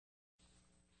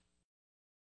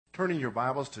Turning your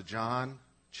Bibles to John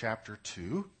chapter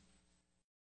 2.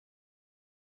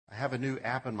 I have a new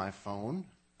app on my phone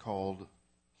called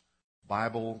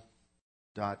Bible.is.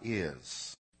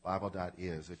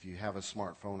 Bible.is. If you have a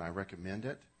smartphone, I recommend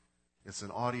it. It's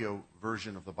an audio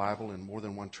version of the Bible in more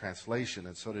than one translation.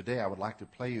 And so today I would like to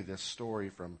play you this story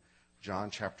from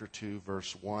John chapter 2,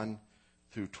 verse 1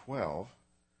 through 12.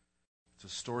 It's a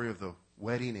story of the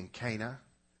wedding in Cana,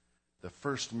 the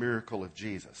first miracle of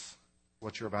Jesus.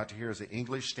 What you're about to hear is the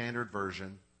English Standard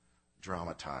Version,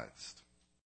 dramatized.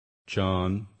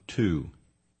 John 2.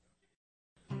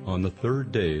 On the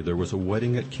third day there was a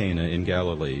wedding at Cana in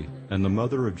Galilee, and the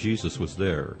mother of Jesus was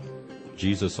there.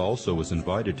 Jesus also was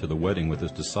invited to the wedding with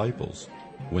his disciples.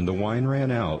 When the wine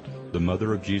ran out, the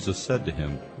mother of Jesus said to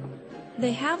him,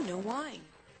 "They have no wine."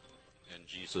 And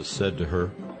Jesus said to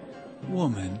her,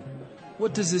 "Woman,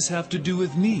 what does this have to do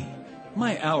with me?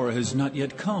 My hour has not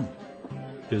yet come."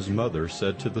 His mother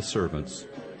said to the servants,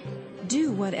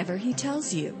 "Do whatever he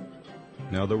tells you."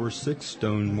 Now there were 6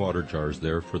 stone water jars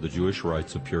there for the Jewish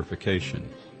rites of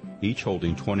purification, each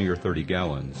holding 20 or 30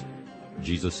 gallons.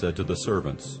 Jesus said to the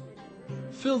servants,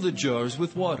 "Fill the jars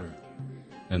with water."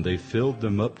 And they filled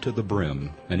them up to the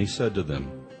brim, and he said to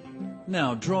them,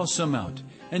 "Now draw some out,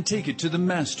 and take it to the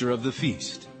master of the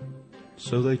feast."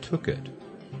 So they took it.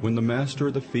 When the master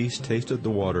of the feast tasted the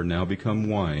water now become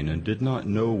wine, and did not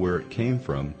know where it came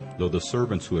from, though the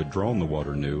servants who had drawn the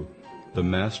water knew, the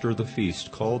master of the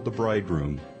feast called the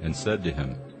bridegroom and said to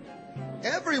him,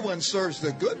 "Everyone serves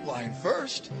the good wine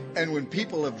first, and when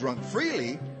people have drunk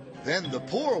freely, then the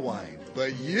poor wine.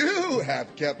 But you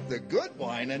have kept the good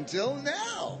wine until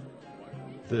now."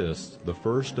 This, the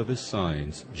first of his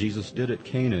signs, Jesus did at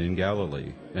Cana in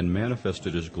Galilee, and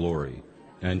manifested his glory,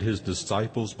 and his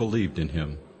disciples believed in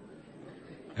him.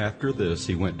 After this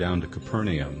he went down to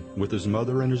Capernaum with his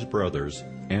mother and his brothers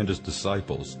and his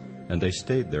disciples, and they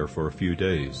stayed there for a few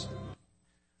days. I'm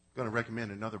going to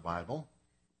recommend another Bible.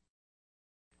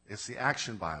 It's the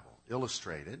Action Bible,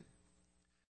 illustrated.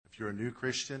 If you're a new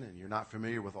Christian and you're not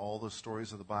familiar with all the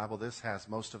stories of the Bible, this has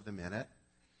most of them in it.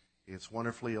 It's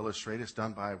wonderfully illustrated. It's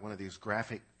done by one of these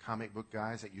graphic comic book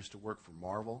guys that used to work for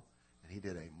Marvel, and he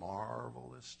did a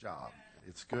marvelous job.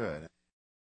 It's good.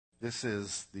 This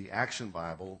is the Action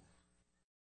Bible,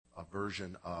 a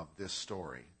version of this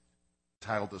story,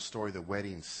 titled the story, The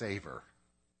Wedding Savor.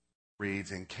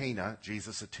 Reads, in Cana,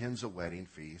 Jesus attends a wedding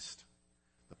feast.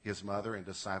 His mother and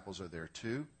disciples are there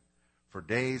too. For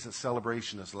days, the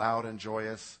celebration is loud and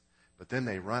joyous, but then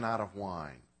they run out of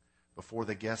wine. Before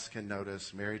the guests can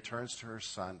notice, Mary turns to her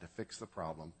son to fix the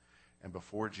problem, and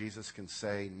before Jesus can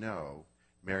say no,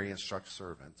 Mary instructs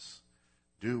servants,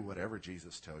 do whatever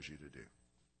Jesus tells you to do.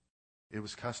 It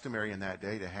was customary in that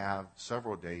day to have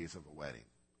several days of a wedding.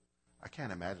 I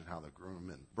can't imagine how the groom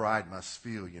and bride must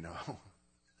feel,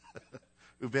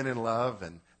 who've been in love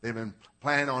and they've been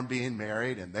planning on being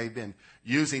married and they've been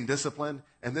using discipline,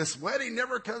 and this wedding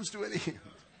never comes to an end.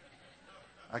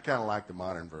 I kind of like the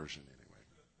modern version anyway.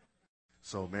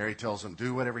 So Mary tells him,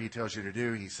 do whatever he tells you to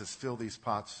do. He says, fill these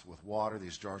pots with water,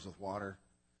 these jars with water.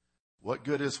 What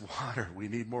good is water? We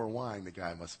need more wine, the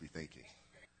guy must be thinking.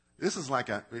 This is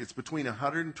it's between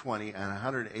 120 and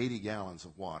 180 gallons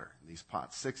of water in these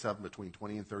pots. 6 of them between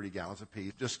 20 and 30 gallons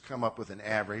apiece. Just come up with an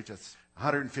average. That's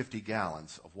 150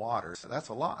 gallons of water. So that's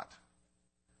a lot.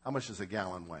 How much does a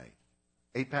gallon weigh?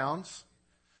 8 pounds?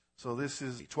 So this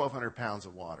is 1,200 pounds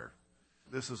of water.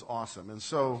 This is awesome. And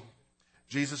so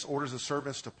Jesus orders the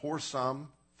servants to pour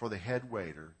some for the head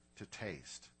waiter to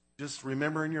taste. Just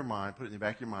remember in your mind, put it in the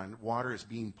back of your mind, water is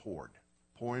being poured.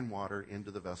 Pouring water into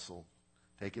the vessel,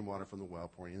 taking water from the well,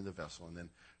 pouring it into the vessel, and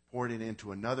then pouring it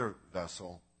into another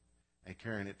vessel and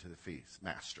carrying it to the feast.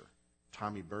 Master.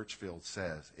 Tommy Birchfield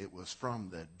says, it was from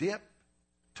the dip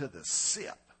to the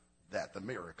sip that the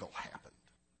miracle happened.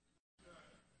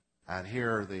 And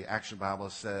here the Action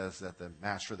Bible says that the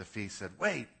master of the feast said,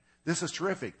 wait, this is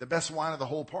terrific. The best wine of the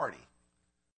whole party.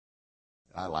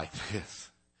 I like this.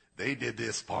 They did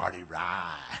this party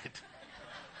right.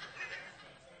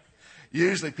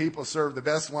 Usually people serve the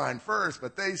best wine first,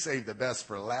 but they save the best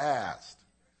for last.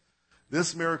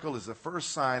 This miracle is the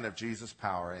first sign of Jesus'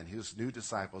 power, and his new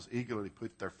disciples eagerly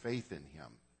put their faith in him.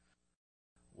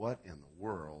 What in the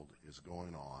world is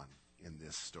going on in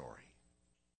this story?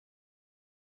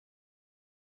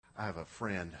 I have a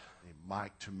friend named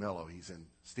Mike Tumillo. He's in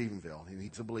Stephenville, and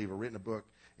he's a believer, written a book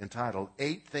entitled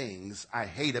 8 Things I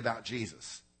Hate About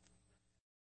Jesus.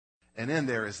 And in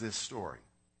there is this story.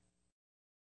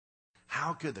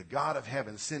 How could the God of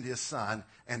heaven send his son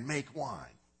and make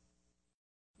wine?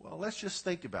 Well, let's just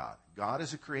think about it. God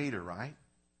is a creator, right?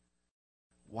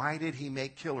 Why did he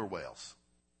make killer whales?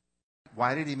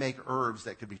 Why did he make herbs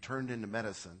that could be turned into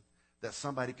medicine that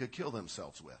somebody could kill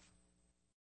themselves with?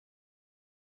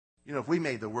 You know, if we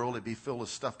made the world, it'd be filled with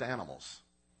stuffed animals.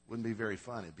 Wouldn't be very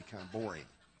fun. It'd be kind of boring.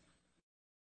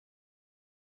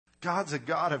 God's a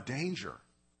God of danger.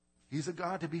 He's a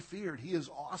God to be feared. He is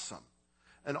awesome.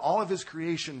 And all of his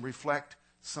creation reflect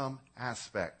some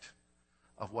aspect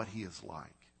of what he is like.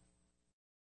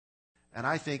 And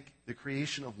I think the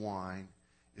creation of wine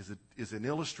is an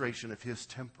illustration of his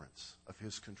temperance, of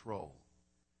his control.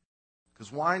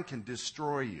 Because wine can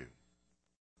destroy you.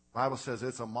 The Bible says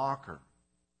it's a mocker.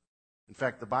 In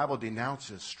fact, the Bible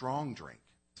denounces strong drink.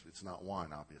 It's not wine,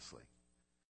 obviously.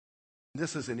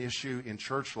 This is an issue in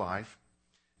church life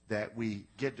that we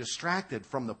get distracted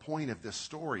from the point of this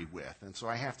story with. And so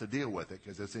I have to deal with it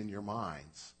because it's in your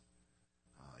minds.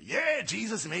 Yeah,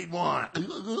 Jesus made wine.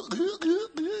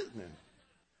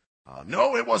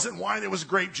 No, it wasn't wine. It was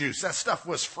grape juice. That stuff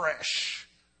was fresh.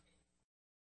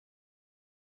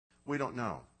 We don't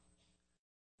know.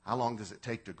 How long does it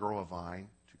take to grow a vine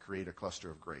to create a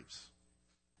cluster of grapes?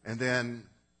 And then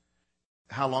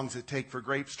how long does it take for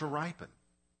grapes to ripen?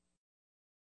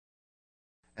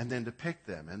 And then to pick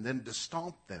them, and then to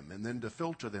stomp them, and then to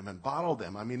filter them and bottle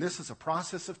them. I mean, this is a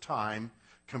process of time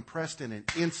compressed in an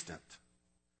instant.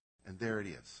 And there it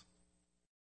is.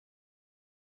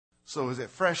 So is it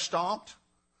fresh stomped?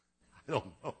 I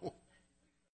don't know.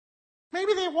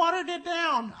 Maybe they watered it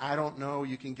down. I don't know.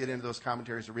 You can get into those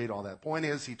commentaries and read all that. Point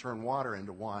is, he turned water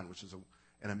into wine, which is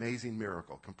an amazing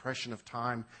miracle. Compression of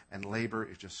time and labor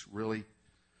is just really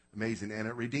amazing. And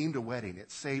it redeemed a wedding.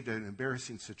 It saved an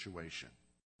embarrassing situation.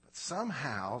 But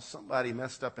somehow, somebody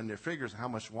messed up in their figures how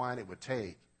much wine it would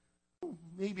take.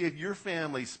 Maybe if your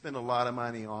family spent a lot of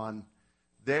money on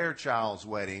their child's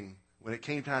wedding, when it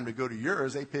came time to go to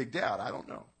yours, they pigged out. I don't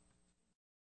know.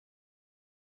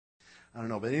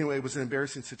 But anyway, it was an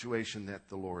embarrassing situation that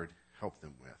the Lord helped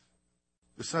them with.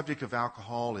 The subject of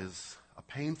alcohol is a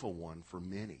painful one for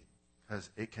many because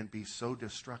it can be so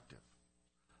destructive.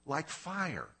 Like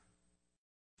fire.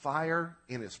 Fire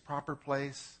in its proper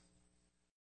place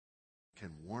can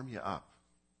warm you up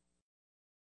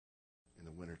in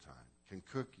the wintertime, can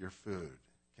cook your food,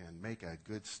 can make a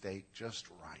good steak just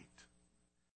right.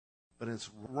 But in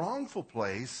its wrongful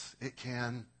place, it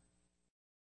can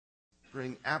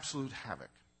bring absolute havoc.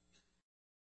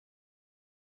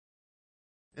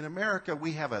 In America,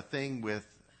 we have a thing with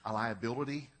a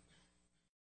liability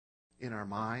in our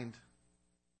mind.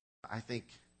 I think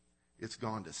it's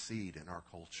gone to seed in our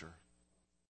culture.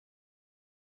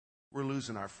 We're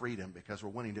losing our freedom because we're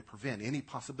wanting to prevent any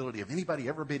possibility of anybody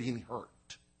ever being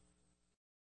hurt.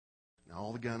 Now,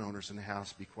 all the gun owners in the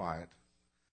house, be quiet.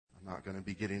 I'm not going to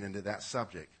be getting into that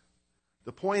subject.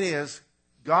 The point is,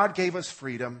 God gave us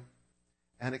freedom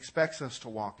and expects us to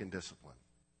walk in discipline.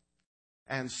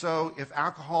 And so if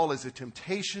alcohol is a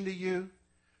temptation to you,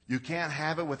 you can't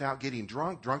have it without getting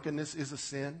drunk. Drunkenness is a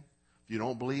sin. If you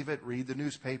don't believe it, read the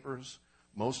newspapers.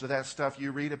 Most of that stuff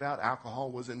you read about,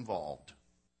 alcohol was involved.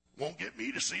 Won't get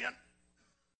me to sin.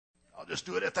 I'll just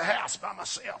do it at the house by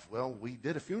myself. Well, we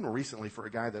did a funeral recently for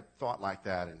a guy that thought like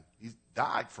that, and he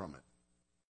died from it.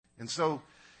 And so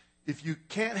if you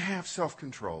can't have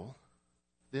self-control,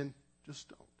 then just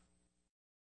don't.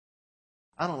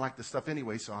 I don't like this stuff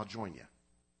anyway, so I'll join you.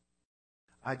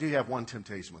 I do have one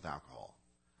temptation with alcohol.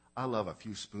 I love a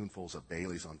few spoonfuls of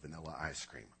Bailey's on vanilla ice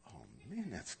cream. Oh, man,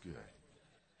 that's good.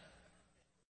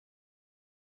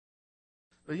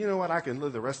 But you know what? I can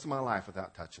live the rest of my life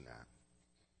without touching that.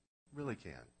 Really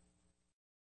can.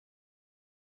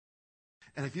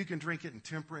 And if you can drink it in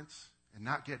temperance and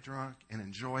not get drunk and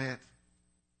enjoy it,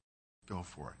 go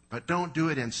for it. But don't do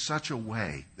it in such a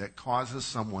way that causes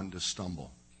someone to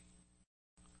stumble.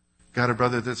 Got a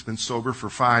brother that's been sober for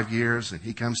 5 years and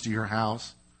he comes to your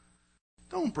house.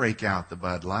 Don't break out the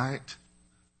Bud Light.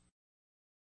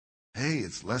 Hey,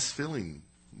 it's less filling,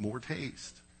 more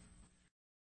taste.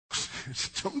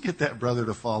 Don't get that brother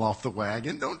to fall off the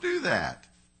wagon. Don't do that.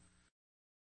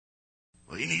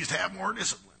 Well, he needs to have more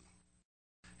discipline.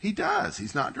 He does.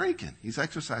 He's not drinking. He's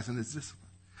exercising his discipline.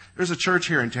 There's a church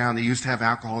here in town that used to have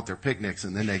alcohol at their picnics,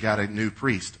 and then they got a new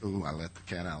priest. Ooh, I let the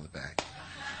cat out of the bag.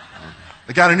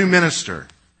 They got a new minister.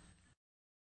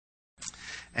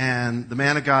 And the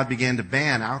man of God began to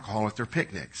ban alcohol at their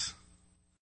picnics.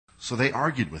 So they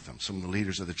argued with him, some of the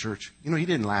leaders of the church. You know, he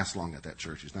didn't last long at that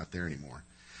church. He's not there anymore.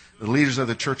 The leaders of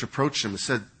the church approached him and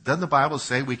said, doesn't the Bible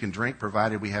say we can drink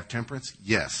provided we have temperance?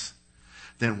 Yes.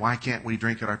 Then why can't we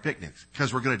drink at our picnics?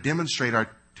 Because we're going to demonstrate our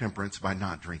temperance by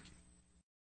not drinking.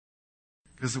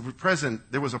 Because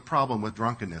there was a problem with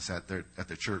drunkenness at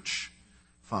the church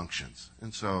functions.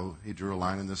 And so he drew a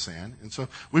line in the sand. And so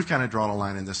we've kind of drawn a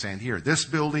line in the sand here. This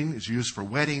building is used for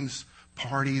weddings,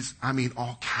 parties,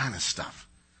 all kind of stuff.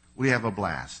 We have a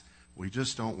blast. We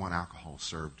just don't want alcohol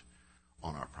served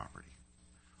on our property.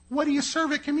 What do you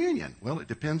serve at communion? Well, it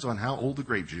depends on how old the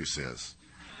grape juice is.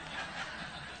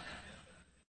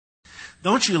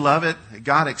 Don't you love it?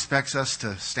 God expects us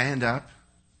to stand up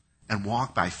and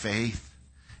walk by faith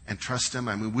and trust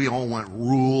Him. We all want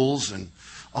rules and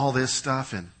all this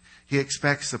stuff. And He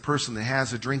expects the person that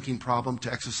has a drinking problem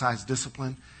to exercise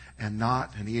discipline and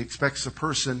not. And He expects the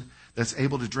person that's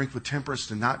able to drink with temperance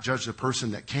to not judge the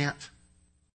person that can't.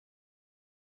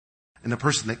 And the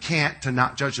person that can't to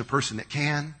not judge the person that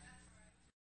can.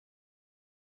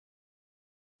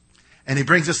 And He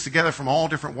brings us together from all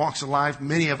different walks of life.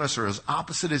 Many of us are as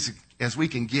opposite as we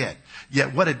can get.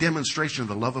 Yet what a demonstration of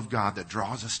the love of God that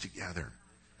draws us together.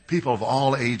 People of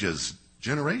all ages,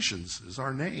 generations is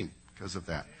our name because of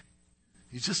that.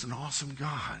 He's just an awesome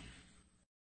God.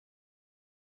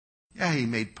 Yeah, He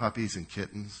made puppies and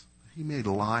kittens. He made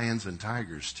lions and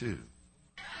tigers too.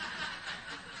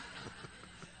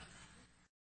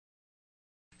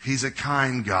 He's a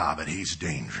kind God, but He's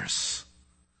dangerous.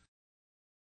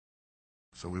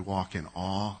 So we walk in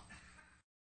awe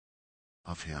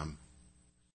of Him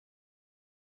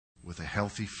with a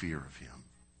healthy fear of Him.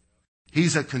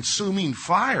 He's a consuming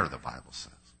fire, the Bible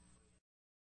says.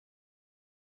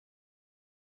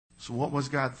 So what was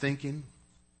God thinking?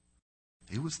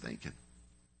 He was thinking.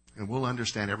 And we'll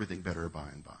understand everything better by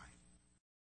and by.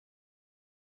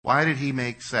 Why did He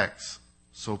make sex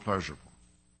so pleasurable?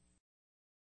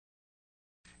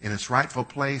 In its rightful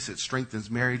place, it strengthens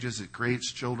marriages, it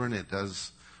creates children, it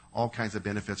does all kinds of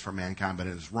benefits for mankind. But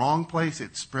in its wrong place,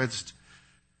 it spreads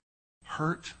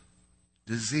hurt,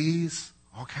 disease,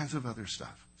 all kinds of other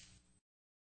stuff.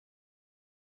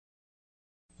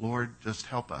 Lord, just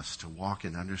help us to walk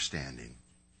in understanding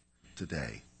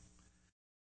today.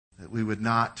 That we would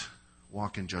not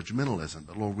walk in judgmentalism,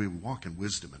 but Lord, we would walk in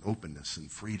wisdom and openness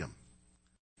and freedom.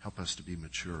 Help us to be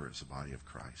mature as a body of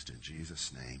Christ. In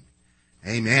Jesus' name.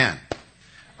 Amen.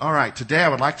 All right, today I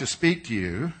would like to speak to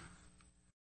you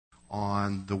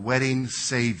on the wedding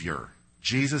Savior.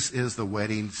 Jesus is the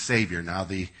wedding Savior. Now,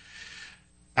 the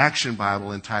Action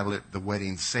Bible entitled it The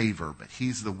Wedding Saver, but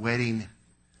He's the wedding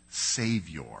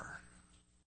Savior.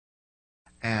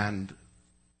 And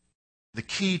the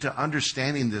key to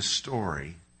understanding this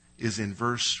story is in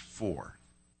verse 4.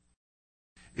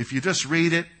 If you just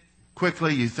read it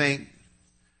quickly, you think,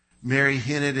 Mary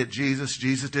hinted at Jesus.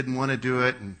 Jesus didn't want to do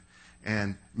it.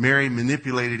 And Mary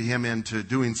manipulated Him into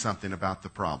doing something about the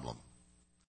problem.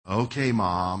 Okay,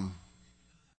 Mom.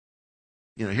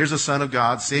 Here's the Son of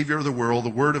God, Savior of the world, the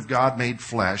Word of God made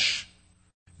flesh,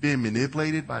 being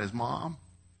manipulated by His mom.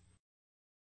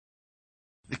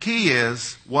 The key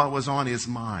is what was on His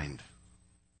mind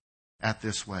at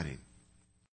this wedding.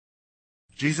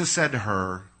 Jesus said to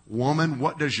her, "Woman,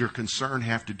 what does your concern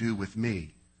have to do with me?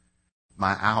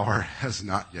 My hour has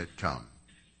not yet come."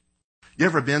 You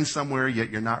ever been somewhere yet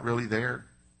you're not really there?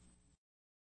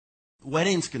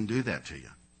 Weddings can do that to you.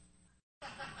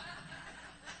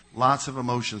 Lots of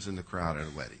emotions in the crowd at a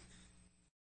wedding.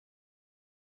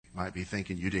 You might be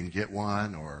thinking you didn't get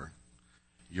one, or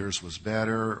yours was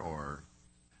better, or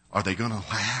are they going to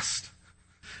last?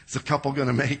 Is the couple going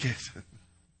to make it?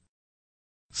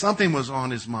 Something was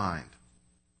on his mind.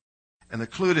 And the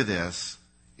clue to this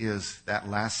is that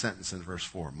last sentence in verse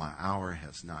 4, my hour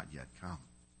has not yet come.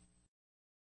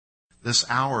 This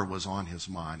hour was on his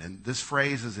mind. And this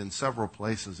phrase is in several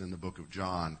places in the book of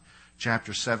John.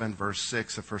 Chapter 7, verse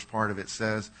 6, the first part of it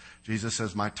says, Jesus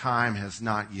says, my time has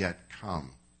not yet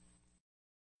come.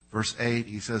 Verse 8,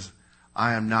 he says,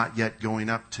 I am not yet going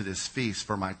up to this feast,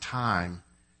 for my time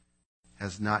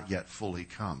has not yet fully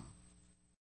come.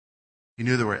 He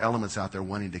knew there were elements out there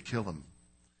wanting to kill him.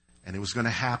 And it was going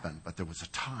to happen, but there was a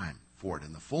time for it,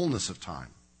 in the fullness of time.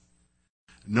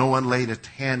 No one laid a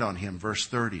hand on him, verse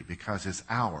 30, because his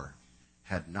hour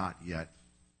had not yet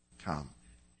come.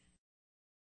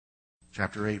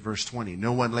 Chapter 8, verse 20,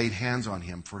 no one laid hands on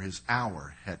him, for his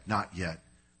hour had not yet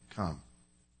come.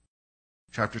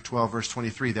 Chapter 12, verse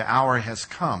 23, the hour has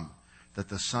come that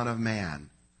the Son of Man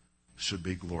should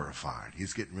be glorified.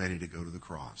 He's getting ready to go to the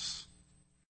cross.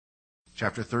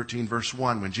 Chapter 13, verse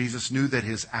 1, when Jesus knew that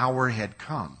his hour had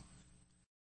come,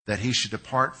 that he should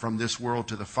depart from this world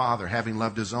to the Father, having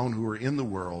loved his own who were in the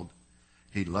world,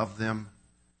 he loved them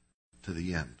to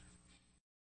the end.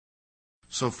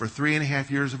 So for 3.5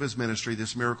 years of his ministry,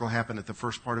 this miracle happened at the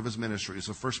first part of his ministry. It's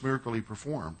the first miracle he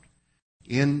performed.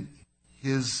 In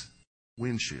his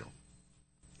windshield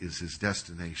is his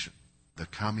destination, the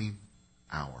coming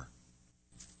hour.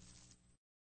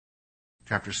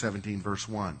 Chapter 17, verse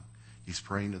 1. He's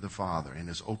praying to the Father in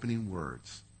his opening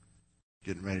words,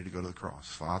 getting ready to go to the cross.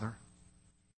 Father,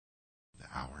 the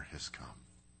hour has come.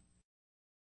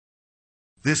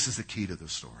 This is the key to the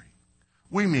story.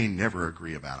 We may never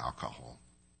agree about alcohol.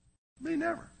 May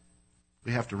never.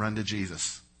 We have to run to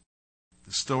Jesus.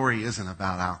 The story isn't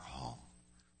about alcohol.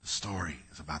 The story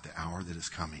is about the hour that is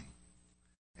coming.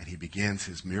 And he begins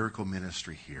his miracle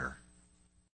ministry here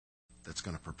that's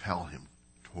going to propel him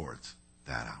towards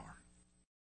that hour.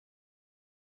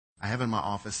 I have in my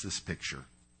office this picture.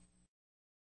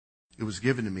 It was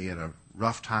given to me at a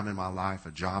rough time in my life,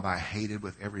 a job I hated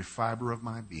with every fiber of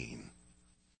my being.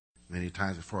 Many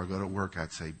times before I go to work,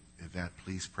 I'd say, Yvette,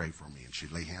 please pray for me. And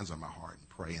she'd lay hands on my heart and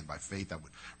pray. And by faith, I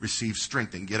would receive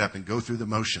strength and get up and go through the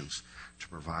motions to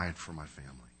provide for my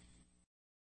family.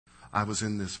 I was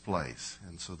in this place.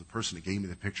 And so the person that gave me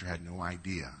the picture had no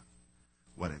idea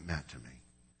what it meant to me.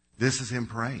 This is him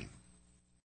praying.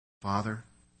 Father,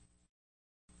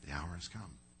 the hour has come.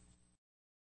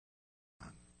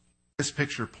 This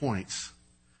picture points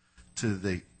to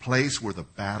the place where the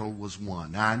battle was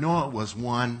won. Now, I know it was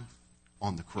won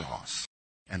on the cross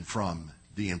and from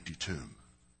the empty tomb.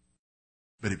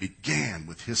 But it began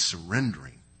with his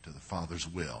surrendering to the Father's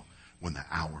will when the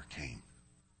hour came.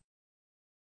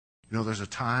 You know, there's a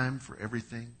time for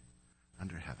everything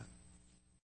under heaven.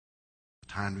 A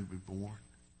time to be born,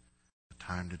 a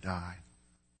time to die,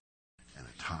 and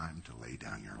a time to lay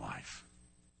down your life.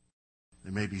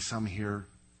 There may be some here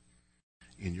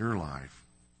in your life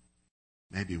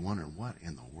may be wondering what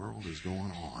in the world is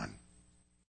going on.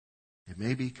 It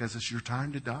may be because it's your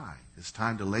time to die. It's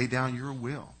time to lay down your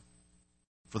will.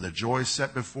 For the joy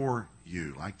set before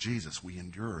you, like Jesus, we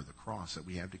endure the cross that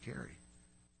we have to carry.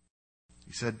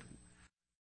 He said,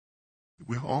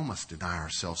 we all must deny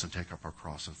ourselves and take up our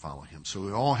cross and follow him. So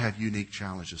we all have unique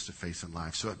challenges to face in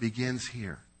life. So it begins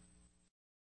here.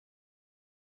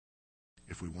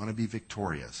 If we want to be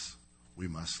victorious, we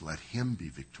must let him be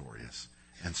victorious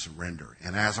and surrender.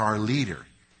 And as our leader,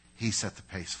 he set the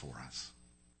pace for us.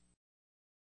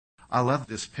 I love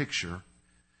this picture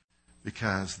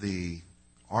because the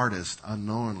artist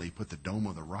unknowingly put the Dome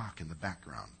of the Rock in the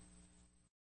background.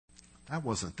 That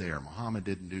wasn't there. Muhammad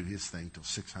didn't do his thing till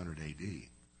 600 A.D.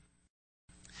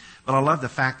 But I love the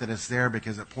fact that it's there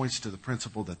because it points to the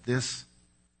principle that this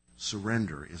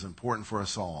surrender is important for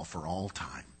us all for all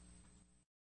time.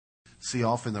 See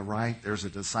off in the right, there's the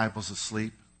disciples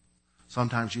asleep.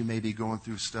 Sometimes you may be going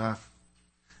through stuff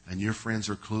and your friends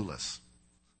are clueless.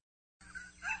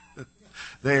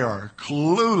 They are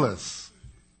clueless.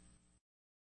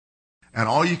 And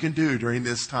all you can do during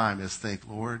this time is think,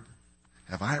 Lord,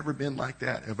 have I ever been like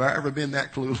that? Have I ever been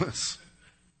that clueless?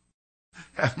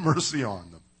 Have mercy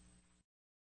on them.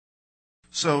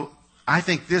 So I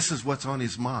think this is what's on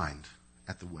his mind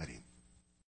at the wedding.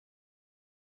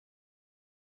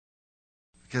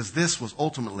 Because this was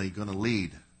ultimately going to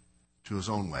lead to his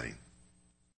own wedding.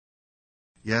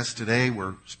 Yes, today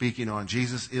we're speaking on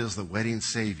Jesus is the wedding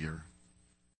Savior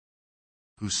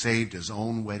who saved his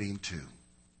own wedding too.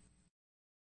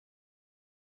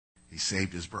 He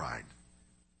saved his bride.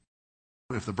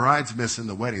 If the bride's missing,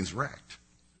 the wedding's wrecked.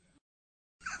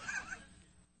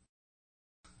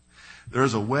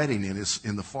 There's a wedding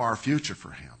in the far future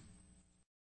for him.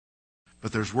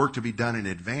 But there's work to be done in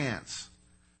advance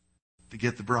to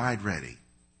get the bride ready.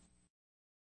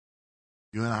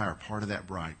 You and I are part of that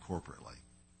bride corporately.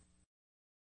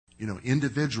 You know,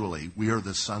 individually, we are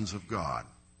the sons of God.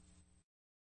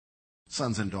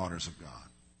 Sons and daughters of God.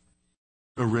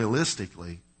 But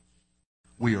realistically,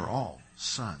 we are all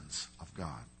sons of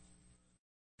God.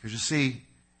 Because you see,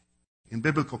 in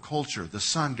biblical culture, the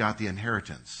son got the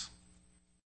inheritance.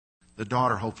 The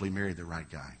daughter hopefully married the right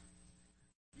guy.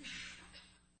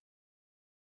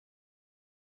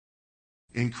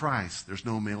 In Christ, there's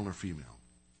no male or female.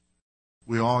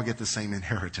 We all get the same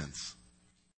inheritance.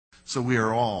 So we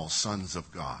are all sons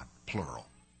of God, plural.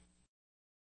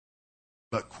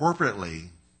 But corporately,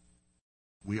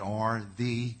 we are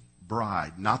the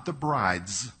bride, not the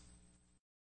brides.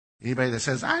 Anybody that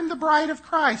says, I'm the bride of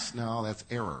Christ. No, that's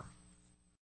error.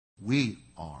 We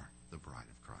are the bride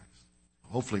of Christ.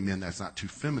 Hopefully, men, that's not too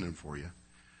feminine for you.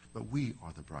 But we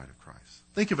are the bride of Christ.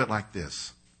 Think of it like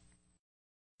this.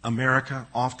 America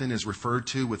often is referred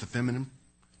to with a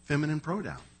feminine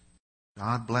pronoun.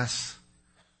 God bless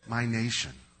my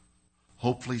nation.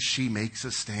 Hopefully she makes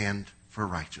a stand for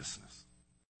righteousness.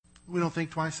 We don't think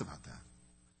twice about that.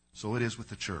 So it is with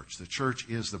the church. The church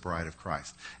is the bride of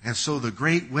Christ. And so the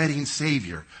great wedding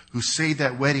Savior who saved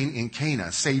that wedding in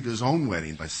Cana saved his own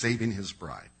wedding by saving his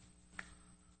bride.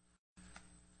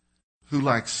 Who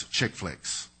likes chick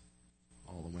flicks?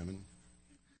 All the women.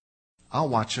 I'll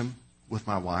watch them with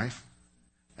my wife.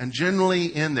 And generally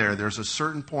in there's a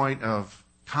certain point of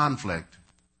conflict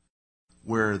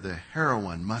where the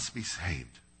heroine must be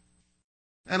saved.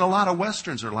 And a lot of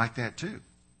Westerns are like that too.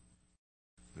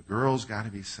 The girl's got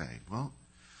to be saved. Well,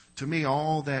 to me,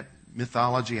 all that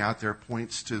mythology out there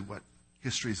points to what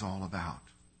history's all about.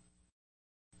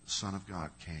 The Son of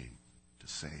God came to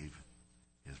save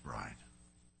his bride.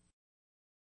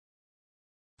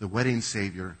 The wedding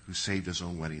Savior who saved his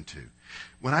own wedding too.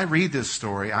 When I read this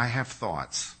story, I have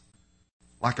thoughts.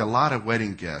 Like a lot of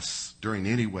wedding guests during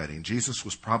any wedding, Jesus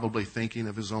was probably thinking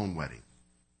of his own wedding.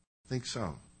 I think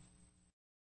so.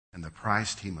 And the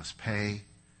price he must pay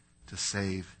to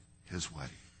save his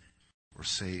wedding or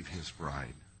save his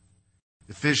bride.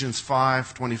 Ephesians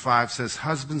 5:25 says,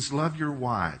 "Husbands, love your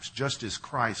wives, just as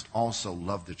Christ also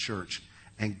loved the church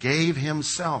and gave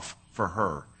himself for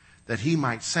her, that he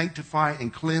might sanctify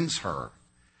and cleanse her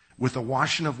with the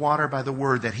washing of water by the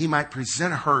word, that he might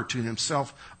present her to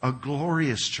himself a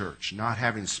glorious church, not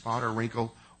having spot or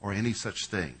wrinkle or any such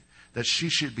thing, that she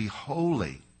should be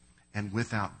holy and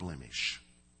without blemish."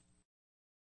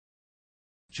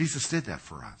 Jesus did that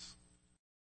for us.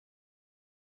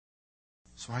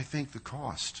 So I think the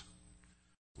cost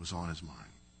was on his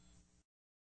mind.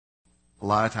 A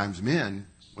lot of times men,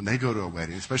 when they go to a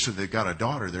wedding, especially if they've got a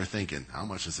daughter, they're thinking, how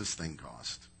much does this thing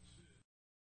cost?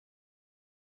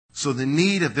 So the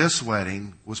need of this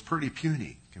wedding was pretty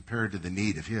puny compared to the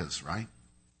need of his, right?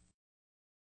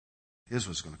 His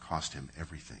was going to cost him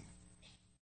everything.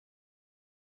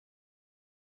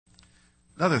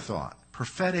 Another thought.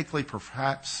 Prophetically,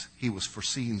 perhaps he was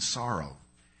foreseeing sorrow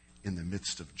in the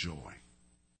midst of joy.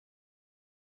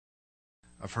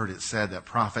 I've heard it said that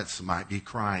prophets might be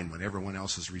crying when everyone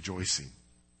else is rejoicing,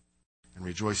 and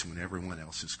rejoicing when everyone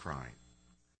else is crying.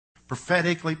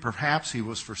 Prophetically, perhaps he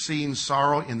was foreseeing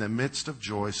sorrow in the midst of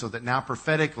joy, so that now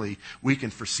prophetically we can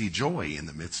foresee joy in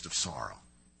the midst of sorrow.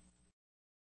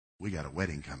 We got a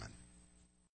wedding coming.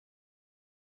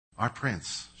 Our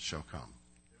prince shall come.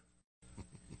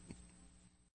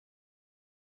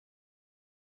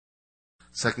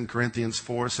 2 Corinthians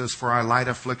 4 says, "For our light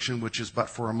affliction, which is but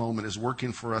for a moment, is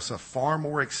working for us a far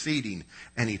more exceeding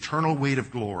and eternal weight of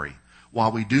glory,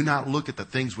 while we do not look at the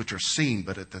things which are seen,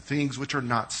 but at the things which are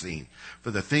not seen.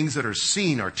 For the things that are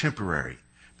seen are temporary.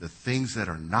 The things that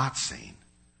are not seen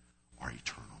are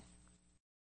eternal."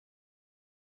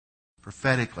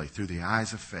 Prophetically, through the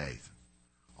eyes of faith,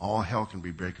 all hell can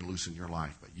be breaking loose in your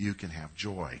life, but you can have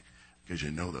joy because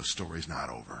you know the story's not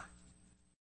over.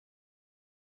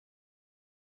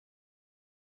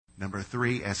 Number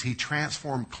 3, as he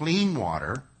transformed clean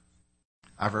water,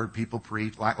 I've heard people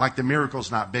preach, like the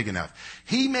miracle's not big enough.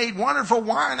 He made wonderful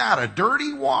wine out of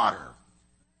dirty water.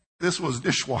 This was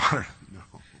dishwater.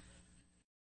 No.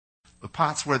 The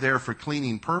pots were there for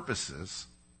cleaning purposes.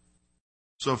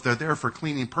 So if they're there for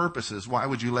cleaning purposes, why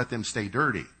would you let them stay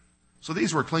dirty? So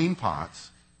these were clean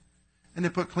pots, and they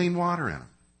put clean water in them.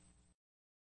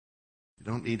 You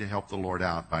don't need to help the Lord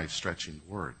out by stretching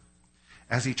the word.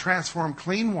 As he transformed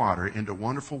clean water into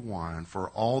wonderful wine for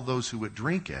all those who would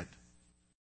drink it.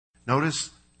 Notice,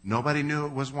 nobody knew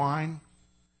it was wine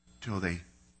till they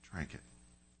drank it.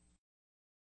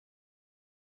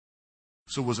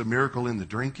 So was a miracle in the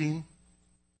drinking?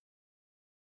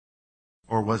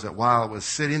 Or was it while it was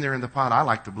sitting there in the pot? I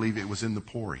like to believe it was in the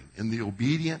pouring, in the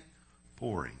obedient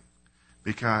pouring.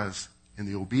 Because in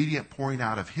the obedient pouring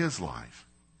out of his life,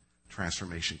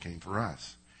 transformation came for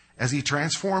us. As he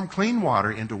transformed clean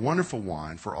water into wonderful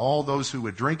wine for all those who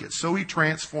would drink it, so he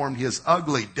transformed his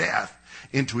ugly death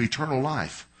into eternal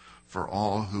life for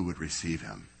all who would receive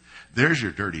him. There's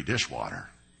your dirty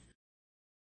dishwater.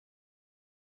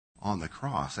 On the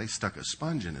cross, they stuck a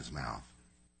sponge in his mouth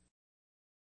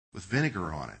with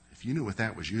vinegar on it. If you knew what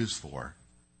that was used for,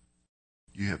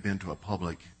 you have been to a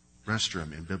public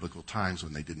restroom in biblical times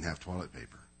when they didn't have toilet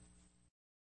paper.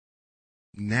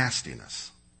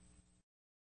 Nastiness.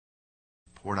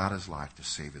 Poured out his life to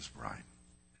save his bride,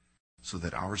 so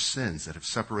that our sins that have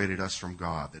separated us from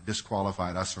God, that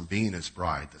disqualified us from being his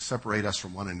bride, that separate us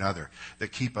from one another,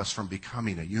 that keep us from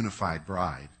becoming a unified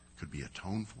bride, could be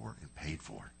atoned for and paid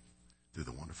for through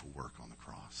the wonderful work on the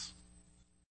cross.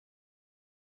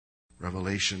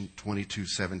 Revelation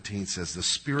 22:17 says, "The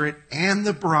Spirit and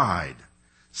the bride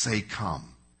say,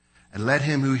 'Come.' And let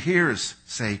him who hears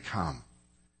say, 'Come.'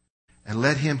 And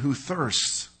let him who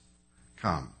thirsts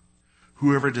come.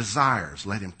 Whoever desires,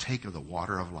 let him take of the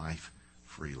water of life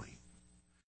freely."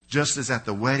 Just as at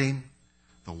the wedding,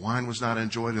 the wine was not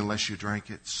enjoyed unless you drank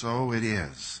it, so it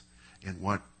is in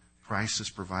what Christ has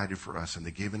provided for us in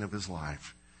the giving of his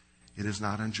life, it is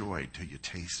not enjoyed till you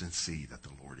taste and see that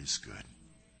the Lord is good.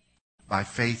 By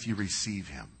faith you receive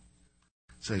him.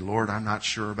 Say, Lord, I'm not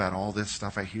sure about all this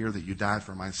stuff I hear, that you died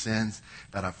for my sins,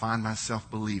 but I find myself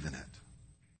believing it.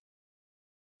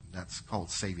 That's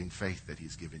called saving faith that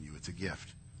he's given you. It's a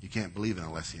gift. You can't believe it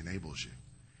unless he enables you.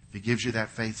 If he gives you that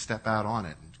faith, step out on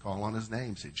it and call on his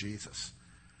name. Say, Jesus,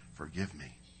 forgive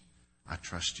me. I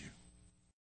trust you.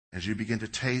 As you begin to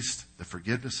taste the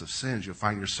forgiveness of sins, you'll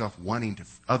find yourself wanting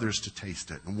others to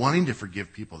taste it and wanting to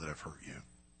forgive people that have hurt you.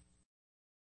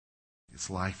 It's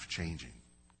life-changing.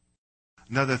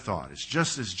 Another thought is,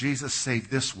 just as Jesus saved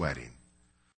this wedding,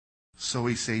 so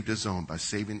he saved his own by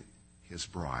saving his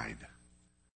bride,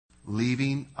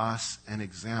 leaving us an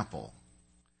example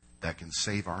that can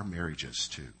save our marriages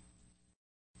too.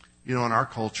 You know, in our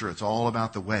culture, it's all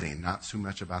about the wedding, not so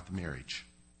much about the marriage.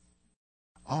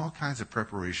 All kinds of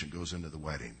preparation goes into the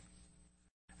wedding.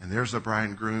 And there's the bride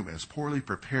and groom as poorly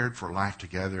prepared for life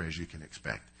together as you can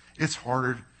expect. It's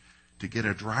harder to get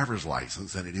a driver's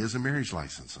license than it is a marriage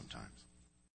license sometimes.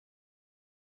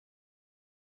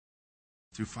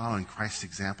 Through following Christ's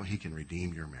example, he can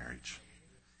redeem your marriage.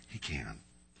 He can.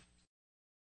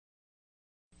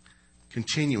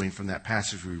 Continuing from that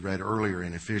passage we read earlier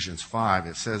in Ephesians 5,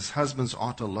 it says, husbands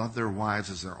ought to love their wives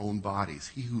as their own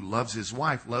bodies. He who loves his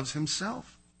wife loves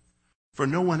himself. For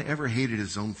no one ever hated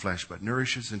his own flesh, but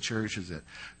nourishes and cherishes it,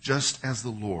 just as the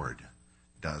Lord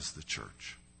does the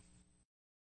church.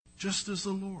 Just as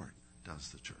the Lord does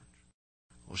the church.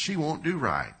 Well, she won't do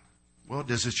right. Well,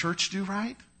 does the church do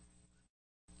right?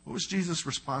 What was Jesus'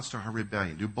 response to her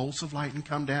rebellion? Do bolts of lightning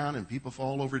come down and people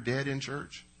fall over dead in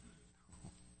church?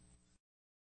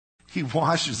 He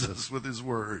washes us with his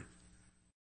word.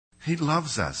 He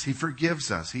loves us. He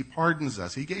forgives us. He pardons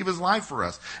us. He gave his life for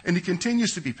us. And he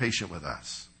continues to be patient with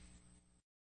us.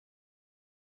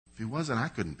 If he wasn't, I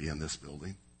couldn't be in this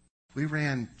building. If we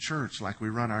ran church like we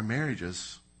run our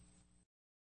marriages,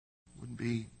 wouldn't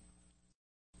be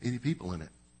any people in it.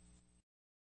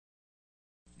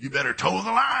 You better toe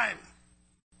the line.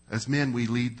 As men, we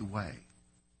lead the way.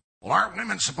 Well, aren't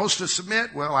women supposed to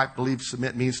submit? Well, I believe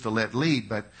submit means to let lead,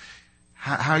 but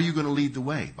how are you going to lead the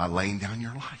way? By laying down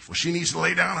your life. Well, she needs to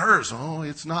lay down hers. Oh,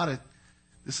 this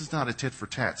is not a tit for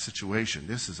tat situation.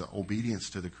 This is an obedience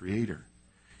to the Creator.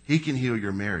 He can heal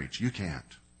your marriage. You can't.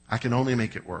 I can only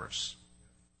make it worse.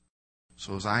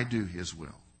 So as I do his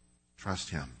will, trust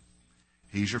him.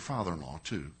 He's your father-in-law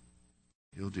too.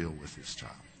 He'll deal with his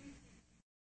child.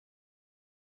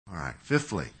 All right.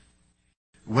 Fifthly,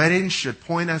 weddings should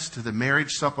point us to the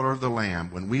marriage supper of the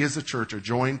Lamb when we as a church are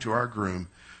joined to our groom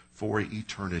for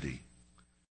eternity.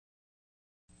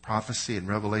 Prophecy in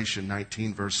Revelation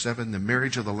 19 verse 7, the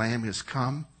marriage of the Lamb has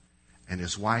come and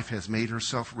his wife has made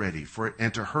herself ready for it,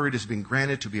 and to her it has been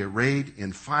granted to be arrayed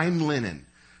in fine linen,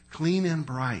 clean and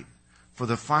bright, for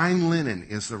the fine linen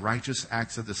is the righteous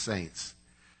acts of the saints.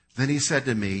 Then he said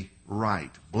to me,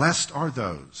 write, blessed are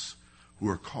those who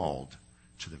are called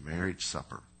to the marriage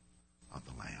supper of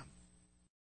the Lamb.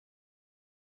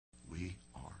 We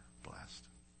are blessed.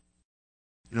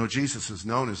 You know, Jesus is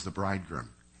known as the bridegroom.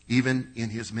 Even in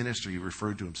his ministry, he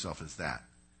referred to himself as that.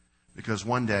 Because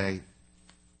one day,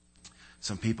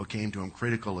 some people came to him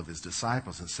critical of his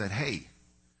disciples and said, hey,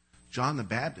 John the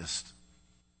Baptist,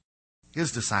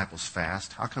 his disciples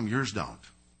fast. How come yours don't?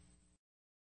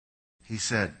 He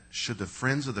said, should the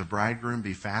friends of the bridegroom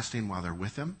be fasting while they're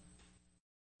with him?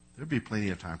 There'd be plenty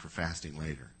of time for fasting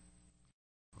later.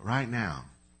 But right now,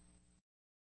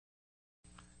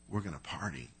 we're going to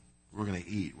party. We're going to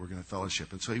eat. We're going to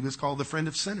fellowship. And so he was called the friend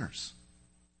of sinners.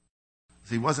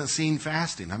 He wasn't seen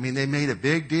fasting. I mean, they made a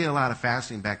big deal out of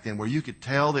fasting back then where you could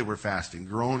tell they were fasting,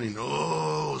 groaning,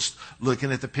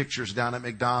 looking at the pictures down at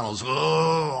McDonald's,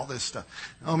 all this stuff.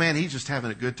 Oh man, he's just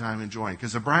having a good time enjoying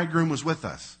because the bridegroom was with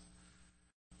us.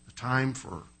 The time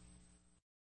for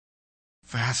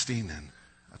fasting and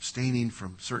abstaining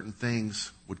from certain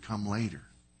things would come later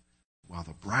while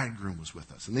the bridegroom was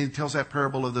with us. And then he tells that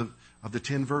parable of the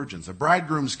 10 virgins. The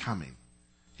bridegroom's coming.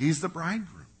 He's the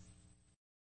bridegroom.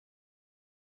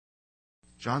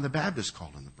 John the Baptist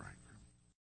called him the bridegroom.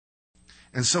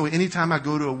 And so anytime I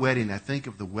go to a wedding, I think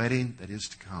of the wedding that is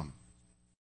to come,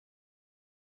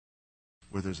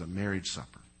 where there's a marriage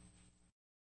supper.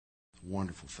 It's a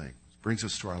wonderful thing. It brings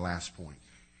us to our last point.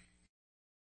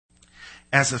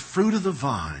 As the fruit of the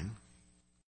vine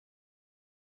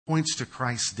points to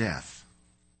Christ's death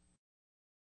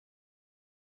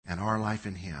and our life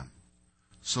in him,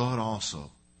 so it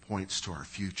also points to our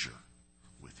future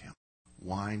with him.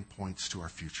 Wine points to our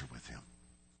future with him.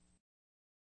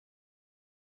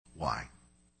 Why?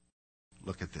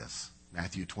 look at this.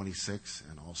 Matthew 26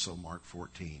 and also Mark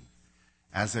 14.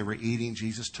 As they were eating,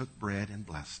 Jesus took bread and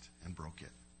blessed and broke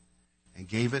it and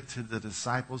gave it to the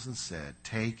disciples and said,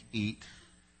 "Take, eat.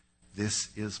 This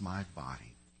is my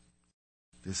body."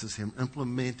 This is him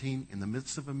implementing in the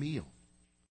midst of a meal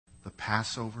the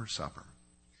Passover supper,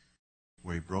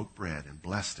 where he broke bread and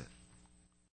blessed it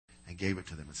and gave it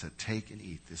to them and said, "Take and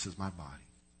eat. This is my body."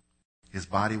 His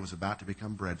body was about to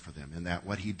become bread for them, and that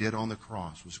what he did on the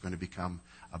cross was going to become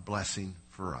a blessing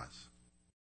for us.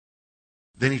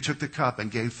 Then he took the cup and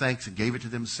gave thanks and gave it to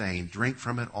them, saying, "Drink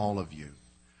from it, all of you,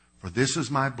 for this is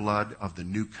my blood of the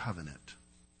new covenant,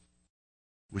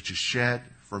 which is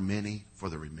shed for many for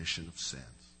the remission of sins."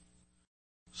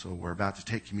 So we're about to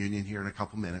take communion here in a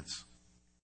couple minutes.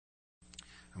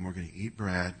 And we're going to eat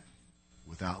bread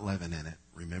without leaven in it,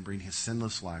 remembering his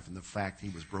sinless life and the fact he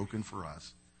was broken for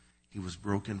us. He was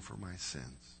broken for my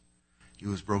sins. He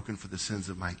was broken for the sins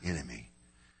of my enemy.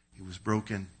 He was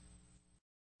broken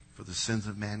for the sins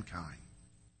of mankind.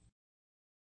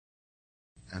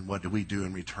 And what do we do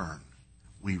in return?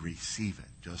 We receive it,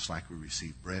 just like we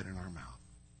receive bread in our mouth.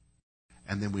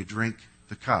 And then we drink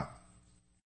the cup,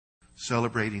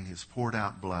 celebrating his poured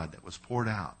out blood that was poured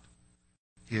out.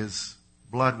 His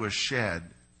blood was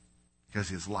shed because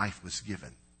his life was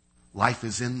given. Life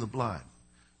is in the blood.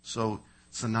 So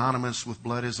synonymous with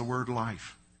blood is the word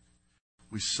life.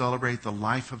 We celebrate the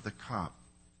life of the cup,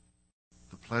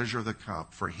 the pleasure of the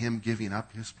cup, for him giving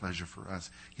up his pleasure for us,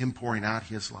 him pouring out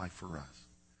his life for us,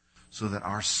 so that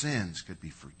our sins could be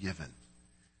forgiven.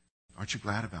 Aren't you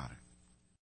glad about it?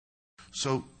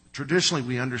 So traditionally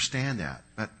we understand that,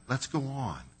 but let's go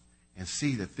on and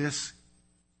see that this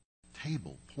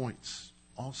table points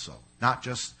also, not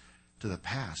just to the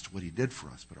past, what he did for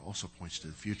us, but it also points to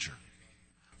the future.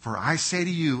 "For I say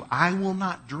to you, I will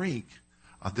not drink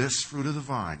of this fruit of the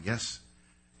vine." Yes,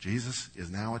 Jesus is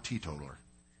now a teetotaler.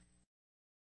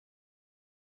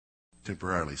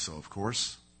 Temporarily so, of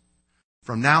course.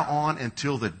 "From now on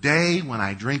until the day when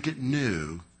I drink it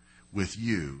new with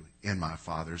you in my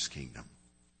Father's kingdom."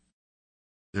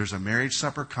 There's a marriage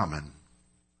supper coming,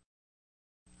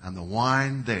 and the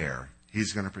wine there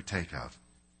he's going to partake of.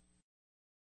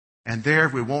 And there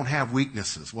we won't have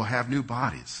weaknesses. We'll have new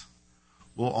bodies.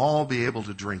 We'll all be able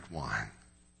to drink wine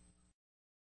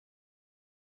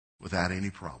without any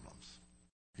problems.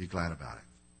 Be glad about it.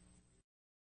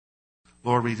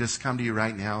 Lord, we just come to you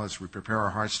right now as we prepare our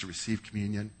hearts to receive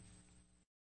communion.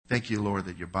 Thank you, Lord,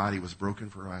 that your body was broken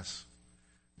for us.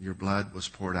 Your blood was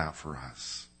poured out for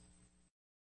us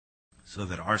so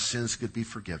that our sins could be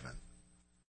forgiven.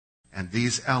 And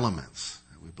these elements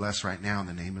that we bless right now in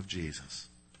the name of Jesus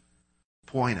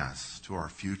point us to our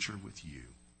future with you.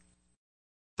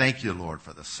 Thank you, Lord,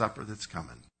 for the supper that's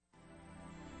coming.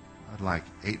 I'd like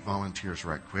 8 volunteers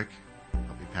right quick.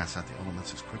 Help me pass out the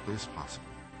elements as quickly as possible.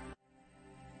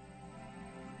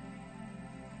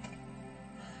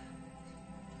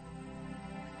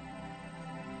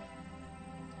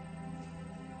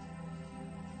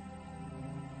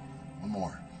 One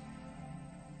more.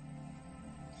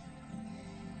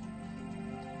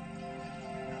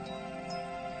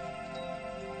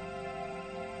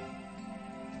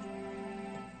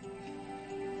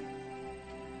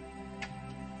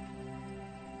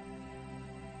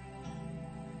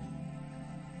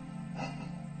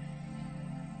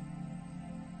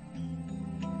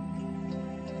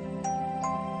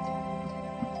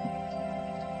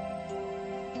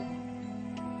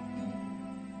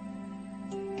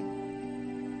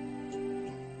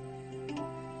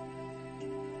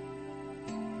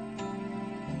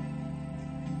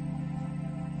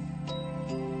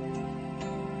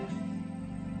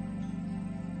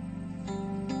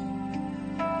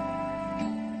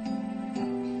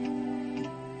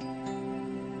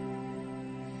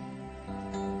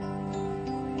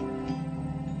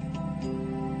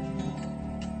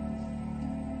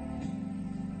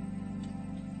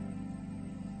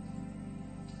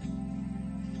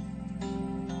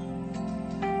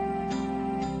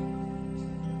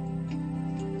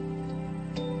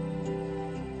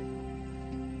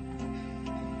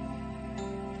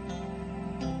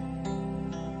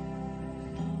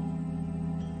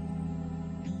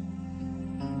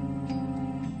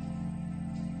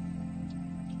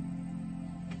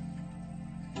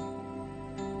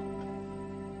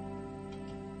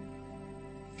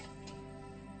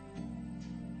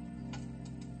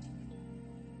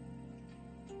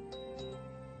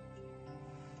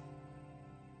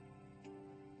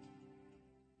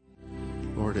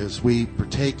 Lord, as we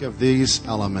partake of these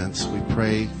elements, we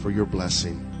pray for your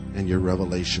blessing and your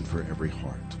revelation for every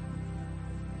heart.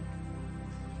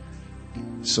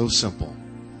 So simple.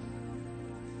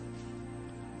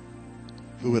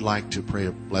 Who would like to pray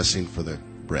a blessing for the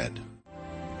bread?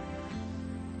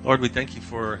 Lord, we thank you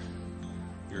for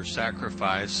your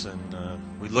sacrifice, and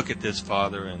we look at this,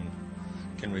 Father, and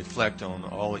can reflect on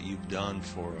all that you've done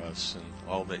for us and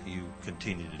all that you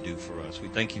continue to do for us. We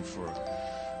thank you for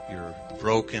your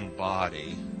broken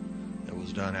body that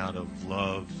was done out of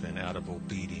love and out of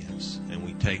obedience. And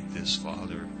we take this,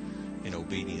 Father, in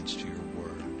obedience to your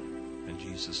word. In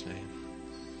Jesus' name.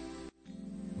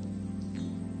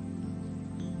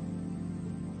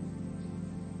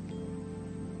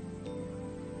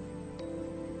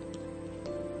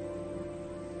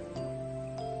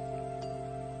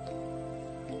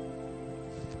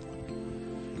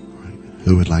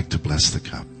 Who would like to bless the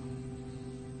cup?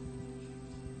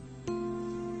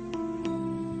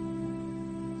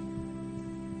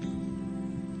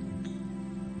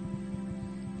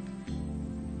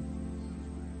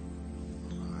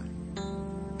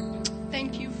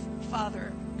 Thank you,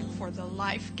 Father, for the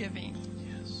life-giving,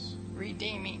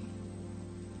 redeeming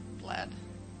blood.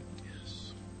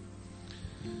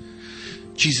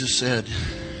 Jesus said,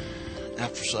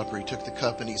 after supper, he took the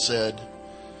cup and he said,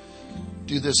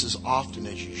 "Do this as often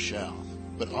as you shall,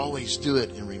 but always do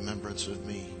it in remembrance of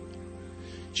me."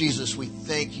 Jesus, we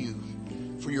thank you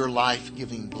for your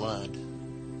life-giving blood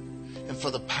and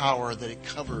for the power that it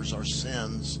covers our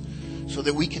sins so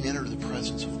that we can enter the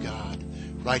presence of God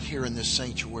right here in this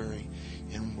sanctuary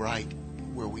and right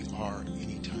where we are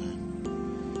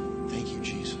anytime. Thank you,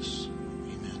 Jesus.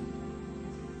 Amen.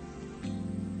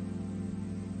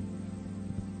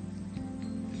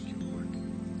 Thank you, Lord.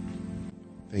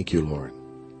 Thank you, Lord.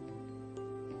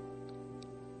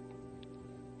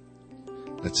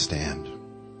 Let's stand.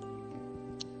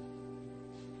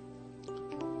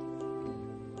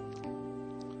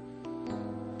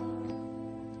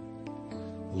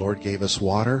 The Lord gave us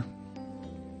water.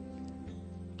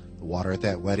 The water at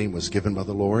that wedding was given by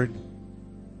the Lord.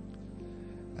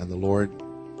 And the Lord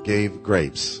gave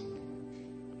grapes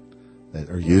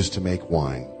that are used to make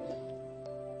wine.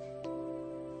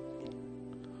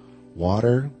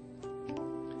 Water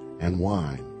and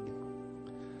wine.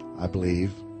 I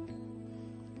believe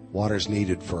water's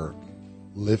needed for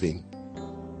living.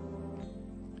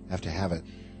 Have to have it.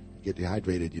 Get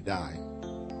dehydrated, you die.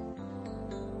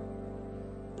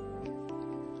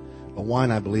 But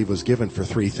wine, I believe, was given for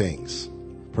three things.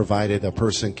 Provided a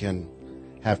person can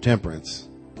have temperance.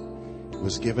 It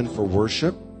was given for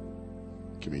worship,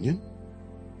 communion,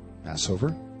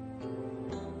 Passover.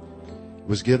 It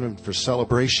was given for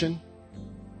celebration.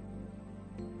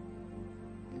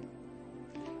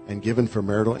 And given for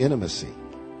marital intimacy.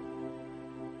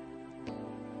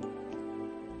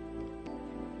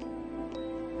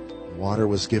 Water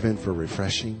was given for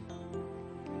refreshing.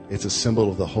 It's a symbol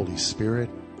of the Holy Spirit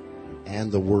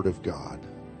and the Word of God.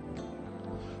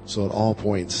 So it all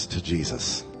points to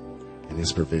Jesus and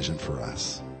His provision for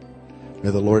us.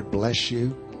 May the Lord bless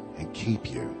you and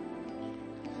keep you.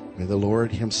 May the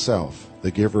Lord Himself,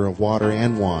 the giver of water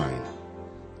and wine,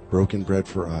 broken bread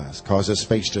for us, cause His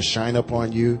face to shine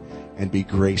upon you and be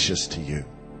gracious to you.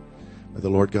 May the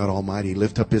Lord God Almighty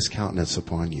lift up His countenance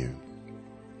upon you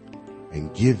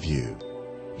and give you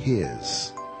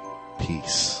His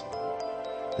peace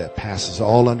that passes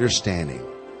all understanding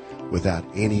without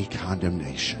any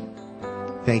condemnation.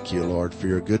 Thank you, Lord, for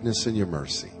your goodness and your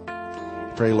mercy.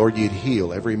 Pray, Lord, you'd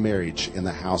heal every marriage in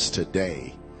the house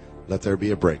today. Let there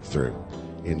be a breakthrough.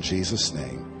 In Jesus'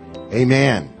 name,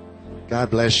 amen. God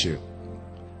bless you.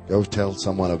 Go tell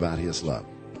someone about His love.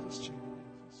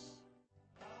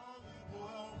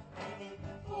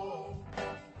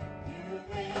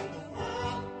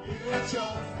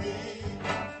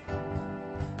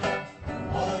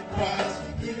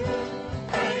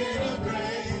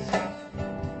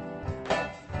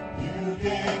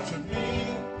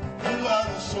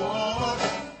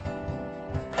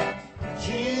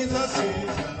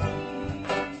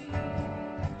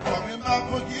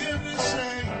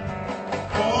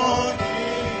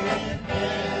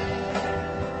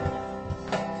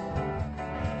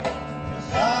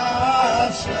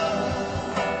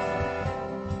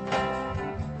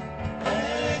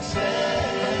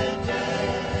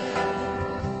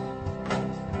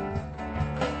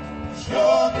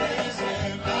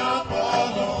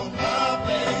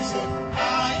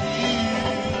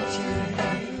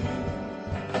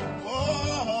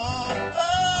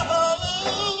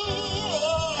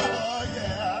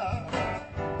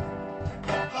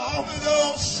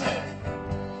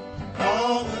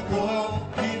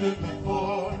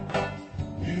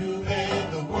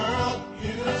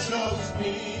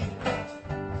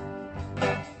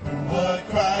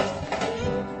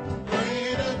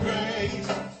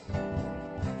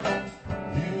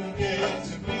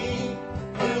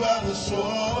 the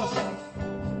source.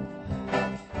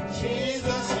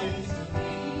 Jesus is the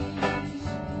peace.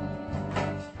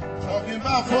 Talking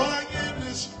about forgiveness.